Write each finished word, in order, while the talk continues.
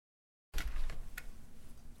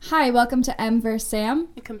Hi, welcome to M vs. Sam,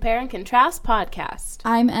 a compare and contrast podcast.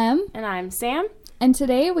 I'm M, And I'm Sam. and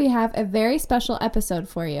today we have a very special episode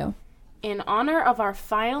for you. In honor of our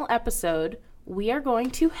final episode, we are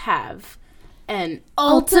going to have an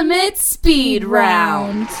ultimate speed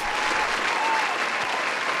round.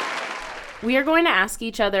 We are going to ask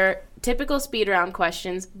each other typical speed round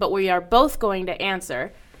questions, but we are both going to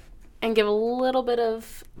answer and give a little bit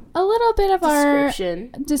of Our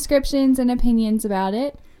descriptions and opinions about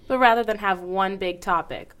it. But rather than have one big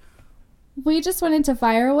topic, We just wanted to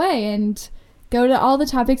fire away and go to all the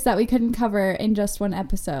topics that we couldn't cover in just one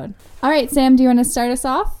episode. All right, Sam, do you want to start us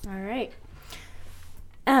off? all right.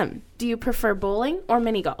 Do you prefer bowling or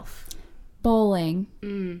mini golf? Bowling.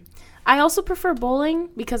 I also prefer bowling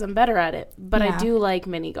because I'm better at it, but Yeah. I do like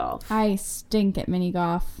mini golf. I stink at mini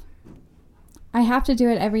golf. I have to do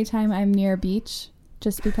it every time I'm near a beach,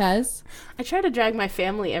 just because. I try to drag my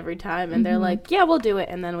family every time, and they're like, yeah, we'll do it,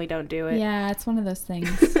 and then we don't do it. Yeah, it's one of those things.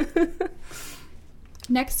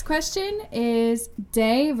 Next question is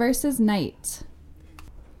day versus night.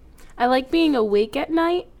 I like being awake at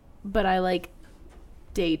night, but I like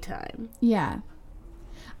daytime. Yeah.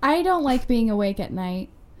 I don't like being awake at night.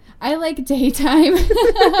 I like daytime,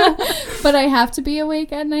 but I have to be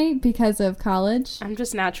awake at night because of college. I'm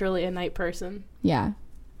just naturally a night person. Yeah.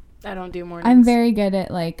 I don't do mornings. I'm very good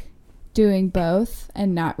at, doing both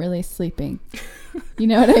and not really sleeping. You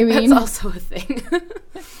know what I mean? That's also a thing.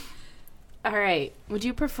 All right. Would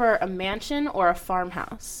you prefer a mansion or a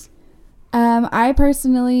farmhouse? I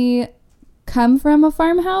personally come from a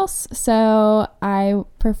farmhouse, so I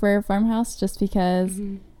prefer a farmhouse just because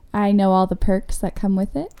I know all the perks that come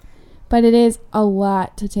with it. But it is a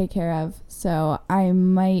lot to take care of, so I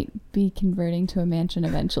might be converting to a mansion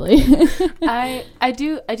eventually. I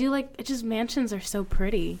do like it. Just mansions are so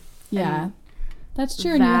pretty. Yeah, and that's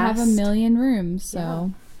true. And you have a vast. million rooms, so Yeah.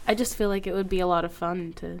 I just feel like it would be a lot of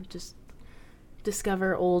fun to just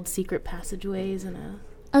discover old secret passageways and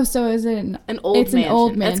Oh, so is it an old It's mansion. an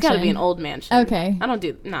old It's got to be mansion. an old mansion. Okay. I don't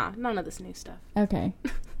do none of this new stuff. Okay.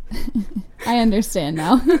 I understand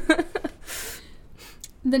now.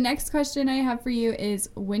 The next question I have for you is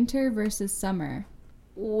winter versus summer.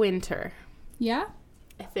 Winter, Yeah?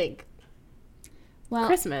 I think. Well,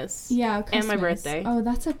 Christmas. yeah, Christmas. And my birthday. Oh,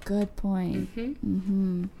 that's a good point.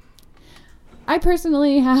 Mm-hmm. I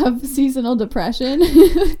personally have seasonal depression.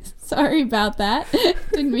 Sorry about that.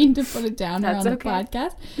 Didn't mean to put it down here on That's the okay.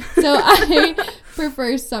 podcast. So I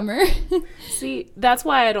prefer summer. See, that's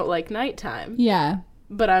why I don't like nighttime. Yeah,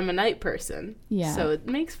 But I'm a night person. Yeah. So it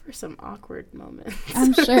makes for some awkward moments.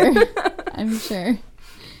 I'm sure. I'm sure.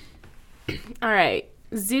 All right.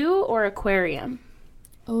 Zoo or aquarium?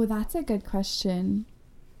 Oh, that's a good question.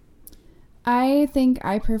 I think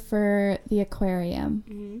I prefer the aquarium.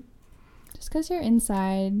 Mm-hmm. Just because you're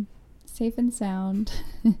inside, safe and sound.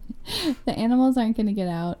 The animals aren't going to get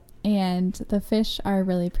out. And the fish are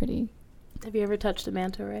really pretty. Have you ever touched a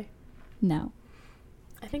manta ray? No.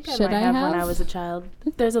 I think I Should might I have when have? I was a child.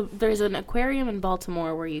 There's an aquarium in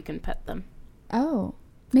Baltimore where you can pet them. Oh,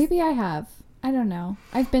 maybe I have. I don't know.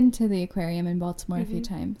 I've been to the aquarium in Baltimore a few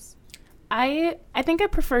times. I think I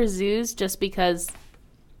prefer zoos just because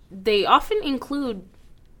they often include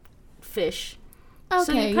fish. Okay,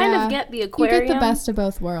 So you kind of get the You aquarium. get the best of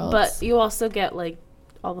both worlds. But you also get like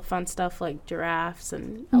all the fun stuff like giraffes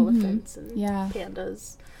and elephants and Yeah.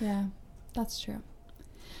 pandas. Yeah, that's true.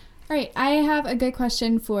 All right, I have a good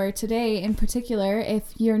question for today in particular.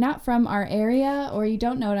 If you're not from our area or you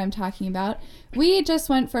don't know what I'm talking about, we just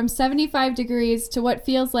went from 75 degrees to what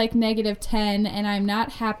feels like -10, and I'm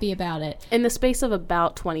not happy about it. In the space of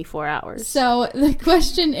about 24 hours. So the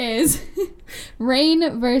question is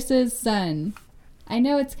rain versus sun. I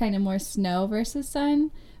know it's kind of more snow versus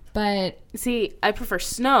sun, but See, I prefer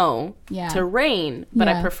snow Yeah. to rain, but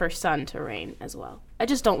I Yeah. prefer sun to rain as well. I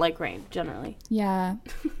just don't like rain, generally. yeah,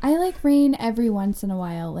 I like rain every once in a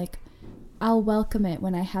while. Like, I'll welcome it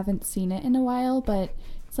when I haven't seen it in a while, but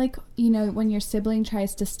it's like, when your sibling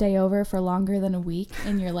tries to stay over for longer than a week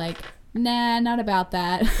and you're like, nah, not about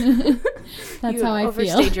that. That's You how I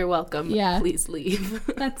overstayed feel. your welcome. Yeah. Please leave.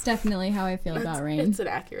 That's definitely how I feel about rain. It's an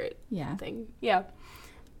accurate Yeah. thing. Yeah.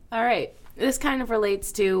 All right. This kind of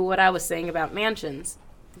relates to what I was saying about mansions.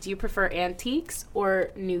 Do you prefer antiques or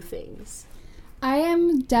new things? I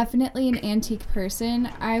am definitely an antique person.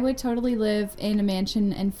 I would totally live in a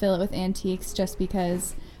mansion and fill it with antiques just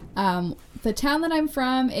because the town that I'm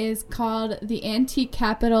from is called the antique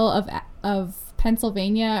capital of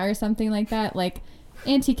Pennsylvania or something like that. Like,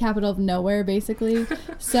 antique capital of nowhere, basically.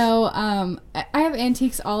 So I have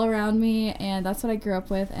antiques all around me, and that's what I grew up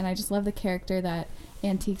with, and I just love the character that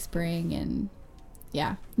antiques bring, and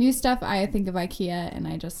Yeah. New stuff, I think of IKEA, and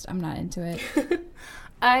I'm not into it.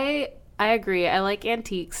 I agree. I like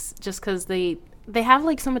antiques just because they have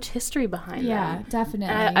like so much history behind them. Yeah,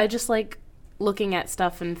 definitely. And I just like looking at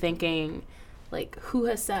stuff and thinking, like, who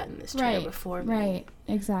has sat in this chair before me? Right,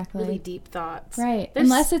 exactly. Really deep thoughts. Right.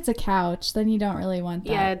 Unless it's a couch, then you don't really want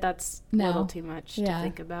that. Yeah, that's a little too much to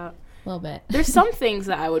think about. A little bit. There's some things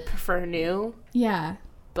that I would prefer new. Yeah.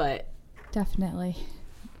 But. Definitely.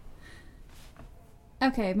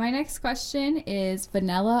 Okay, my next question is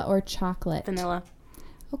vanilla or chocolate? Vanilla.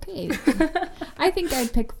 Okay. I think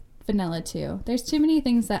I'd pick vanilla too. There's too many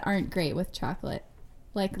things that aren't great with chocolate.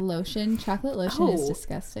 Like lotion. Chocolate lotion is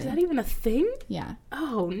disgusting. Is that even a thing? Yeah.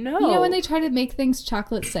 Oh, no. You know when they try to make things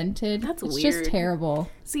chocolate scented? That's it's weird. It's just terrible.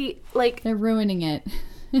 See, like... They're ruining it.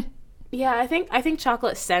 Yeah, I think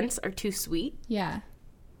chocolate scents are too sweet. Yeah.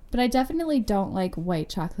 But I definitely don't like white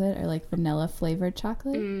chocolate or like vanilla flavored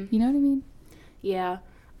chocolate. You know what I mean? Yeah.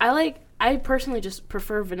 I personally just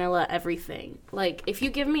prefer vanilla everything. Like, if you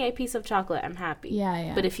give me a piece of chocolate, I'm happy.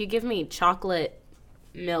 Yeah. But if you give me chocolate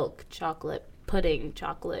milk, chocolate pudding,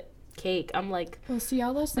 chocolate cake, I'm like... Well, see,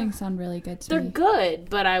 all those things sound really good to me. They're good,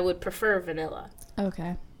 but I would prefer vanilla.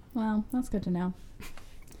 Okay. Well, that's good to know.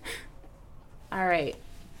 All right.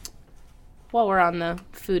 While we're on the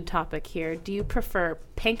food topic here, do you prefer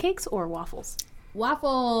pancakes or waffles?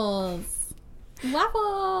 Waffles.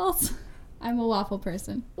 I'm a waffle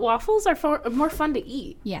person. Waffles are more fun to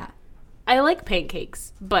eat. Yeah. I like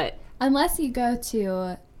pancakes, but... Unless you go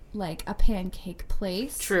to, like, a pancake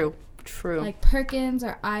place. True. Like Perkins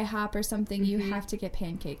or IHOP or something, you have to get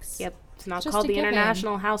pancakes. Yep. It's not called the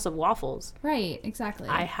International House of Waffles. Right, exactly.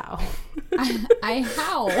 IHOW.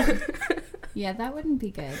 IHOW. Yeah, that wouldn't be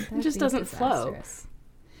good. It just doesn't flow.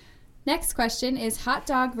 Next question is hot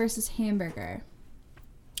dog versus hamburger.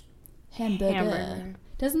 Hamburger.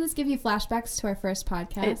 Doesn't this give you flashbacks to our first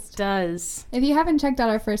podcast? It does. If you haven't checked out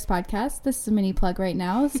our first podcast, this is a mini plug right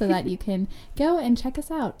now so that you can go and check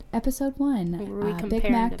us out. Episode 1. Where we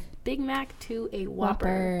compared a Big Mac to a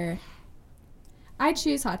Whopper. I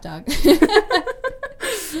choose hot dog.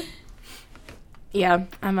 Yeah,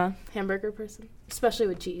 I'm a hamburger person, especially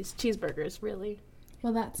with cheese. Cheeseburgers, really.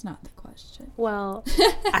 Well, that's not the question. Well,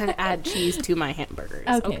 I add cheese to my hamburgers.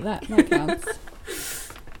 Okay. That counts.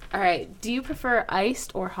 All right. Do you prefer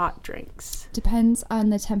iced or hot drinks? Depends on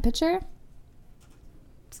the temperature.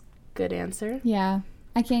 Good answer. Yeah.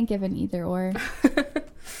 I can't give an either or.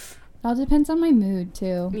 It all depends on my mood,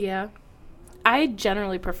 too. Yeah. I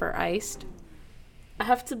generally prefer iced. I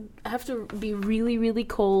have to be really, really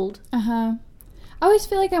cold. Uh-huh. I always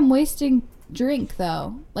feel like I'm wasting drink,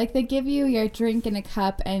 though. Like, they give you your drink in a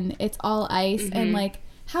cup, and it's all ice, and, like,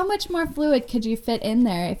 how much more fluid could you fit in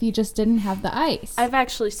there if you just didn't have the ice? I've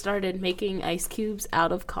actually started making ice cubes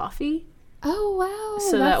out of coffee. Oh, wow.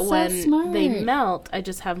 So that's that when smart. they melt, I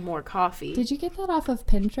just have more coffee. Did you get that off of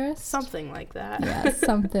Pinterest? Something like that. Yeah,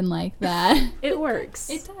 something like that. It works.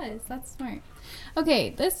 It does. That's smart.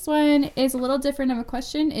 Okay, this one is a little different of a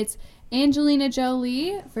question. It's Angelina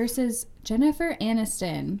Jolie versus Jennifer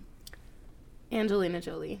Aniston. Angelina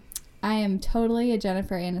Jolie. I am totally a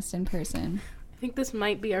Jennifer Aniston person. I think this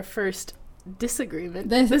might be our first disagreement.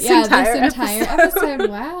 This entire episode.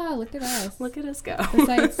 Wow, look at us. Look at us go.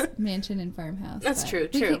 Besides Mansion and Farmhouse. That's true.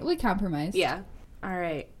 We compromised. Yeah. All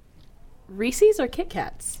right. Reese's or Kit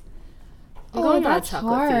Kats? That's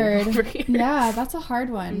hard. Yeah, that's a hard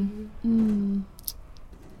one.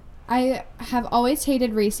 I have always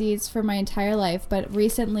hated Reese's for my entire life, but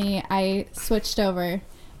recently I switched over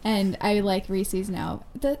and I like Reese's now.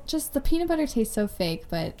 The peanut butter tastes so fake,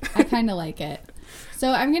 but I kind of like it.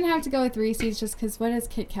 So I'm going to have to go with Reese's just because what does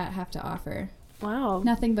Kit Kat have to offer? Wow.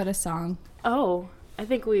 Nothing but a song. Oh, I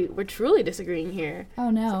think we're truly disagreeing here. Oh,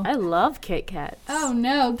 no. I love Kit Kats. Oh,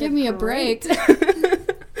 no. Give me a break.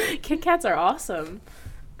 Kit Kats are awesome.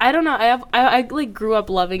 I don't know. I like grew up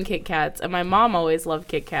loving Kit Kats, and my mom always loved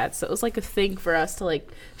Kit Kats, so it was like a thing for us to like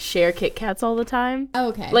share Kit Kats all the time. Oh,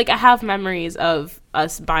 okay. Like I have memories of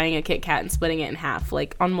us buying a Kit Kat and splitting it in half,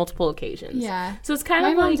 like on multiple occasions. Yeah. So it's kind of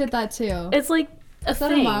like my mom did that too. It's like Is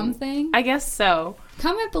that a mom thing? I guess so.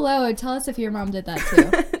 Comment below and tell us if your mom did that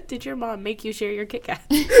too. Did your mom make you share your Kit Kat?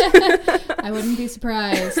 I wouldn't be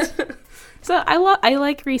surprised. So I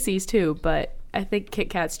like Reese's too, but I think Kit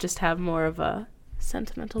Kats just have more of a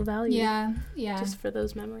sentimental value. Yeah. Just for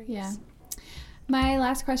those memories. Yeah. My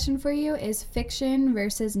last question for you is fiction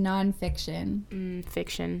versus nonfiction.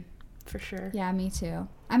 Fiction, for sure. Yeah, me too.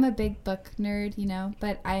 I'm a big book nerd,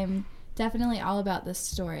 but I'm definitely all about the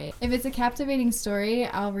story. If it's a captivating story,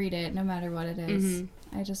 I'll read it no matter what it is.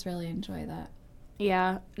 I just really enjoy that.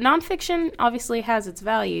 Yeah. Nonfiction obviously has its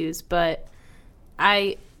values, but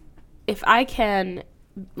if I can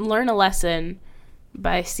learn a lesson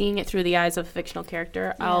by seeing it through the eyes of a fictional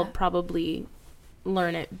character, I'll probably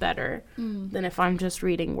learn it better than if I'm just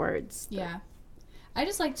reading words. Yeah. I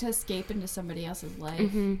just like to escape into somebody else's life.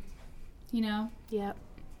 Mm-hmm. You know? Yeah.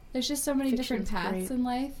 There's just so many different Fiction's paths great. in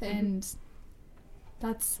life, and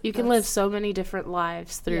you can live so many different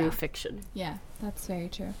lives through fiction. Yeah, that's very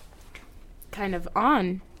true. Kind of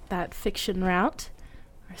on that fiction route,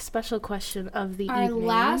 our special question of the evening. Our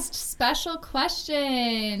last special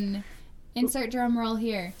question. Insert drum roll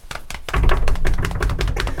here.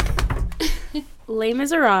 Les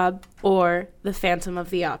Miserables or The Phantom of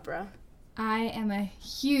the Opera? I am a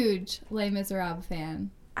huge Les Miserables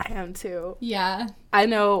fan. I am too. Yeah. I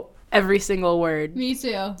know every single word. Me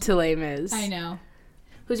too. To Les Mis. I know.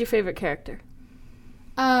 Who's your favorite character?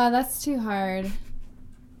 That's too hard.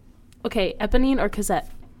 Okay, Eponine or Cosette?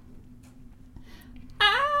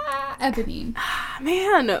 Eponine.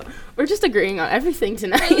 Man, we're just agreeing on everything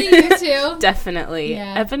tonight. Really, you too? Definitely.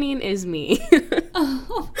 Yeah. Eponine is me.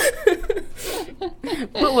 Oh.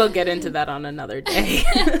 But we'll get into that on another day.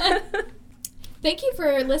 Thank you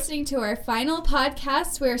for listening to our final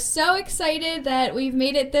podcast. We're so excited that we've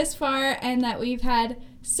made it this far and that we've had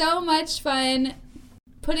so much fun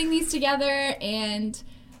putting these together and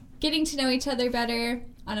getting to know each other better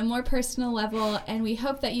on a more personal level, and we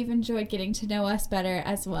hope that you've enjoyed getting to know us better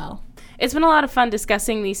as well. It's been a lot of fun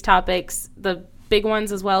discussing these topics, the big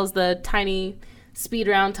ones as well as the tiny speed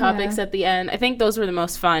round topics at the end. I think those were the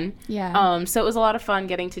most fun. Yeah. So it was a lot of fun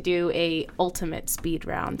getting to do a ultimate speed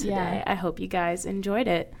round today. Yeah. I hope you guys enjoyed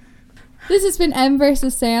it. This has been M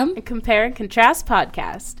versus Sam. A Compare and Contrast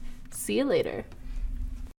podcast. See you later.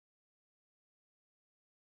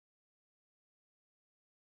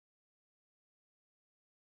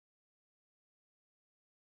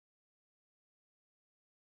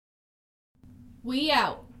 We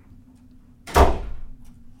out.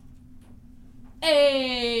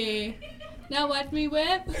 Hey. Now watch me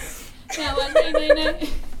whip. Now watch me nay.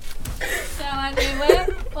 Now watch me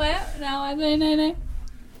whip. Now watch me nay.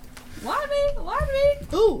 Watch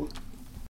me. Ooh.